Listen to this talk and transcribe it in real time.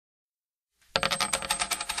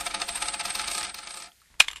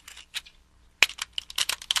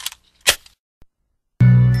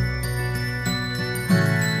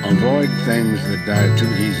Avoid things that die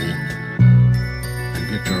too easy, and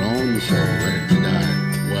get your own soul ready to die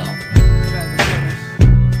well.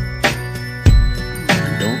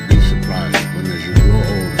 And don't be surprised when, as you grow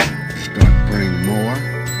older, you start praying more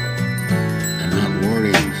and not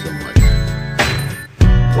worrying so much.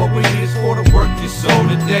 What we're here is for the work your soul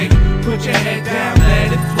today. Put your head down,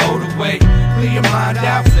 let it float away. Clear your mind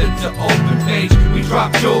out, flip to open page. We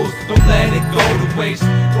drop jewels, don't let it go to waste.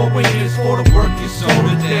 What we're here is for the work your soul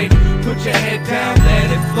today. Put your head down, let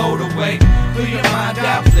it float away. Clear your mind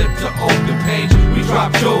out, flip to open page. We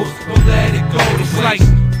drop jewels, don't let it go to waste.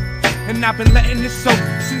 And I've been letting this soak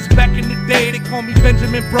since back in the day. They call me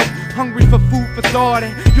Benjamin Broke, hungry for food for thought.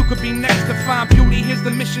 And you could be next to find beauty. Here's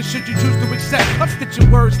the mission, should you choose to accept. I'm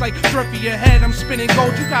stitching words like thread for your head. I'm spinning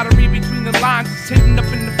gold. You gotta read between the lines. It's hidden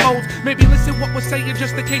up in the folds. Maybe listen what we're saying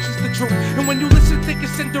just in case it's the truth. And when you listen, think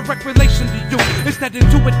it's in direct relation to you. It's that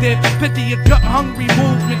intuitive, pity, a gut hungry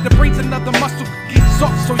movement. The brain's another muscle, gets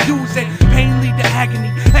off, so use it. Pain lead to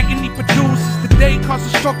agony. Agony produces the day,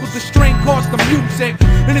 causes struggle. The strain cause the music.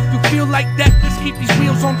 And if you feel like that, let's keep these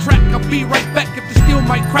wheels on track. I'll be right back if the steel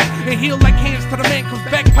might crack and heal like hands to the man, cause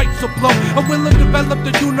bagpipes will blow. I will have developed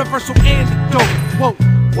the universal antidote. Whoa.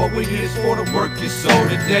 What we're here is for the work your soul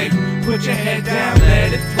today. Put your head down,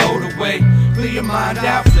 let it float away. Clear your mind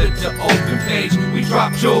out, flip to open page. We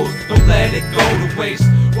drop jewels, don't let it go to waste.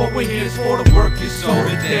 What we're here is for the work your soul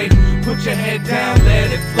today. Put your head down, let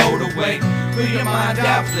it float away. Clear your mind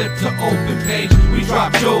out, flip to open page. We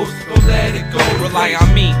drop jewels, don't let it go to waste. Rely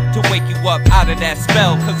on me to wake you up out of that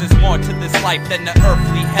spell, cause there's more to this life than the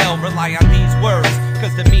earthly hell. Rely on these words,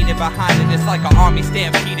 cause the meaning behind it is like an army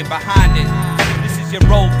stampeding behind it. This is your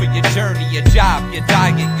role for your journey, your job, your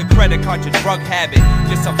diet, your credit card, your drug habit,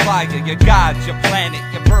 your supplier, your gods, your planet,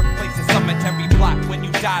 your birthplace, a cemetery plot. When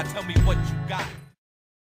you die, tell me what you got.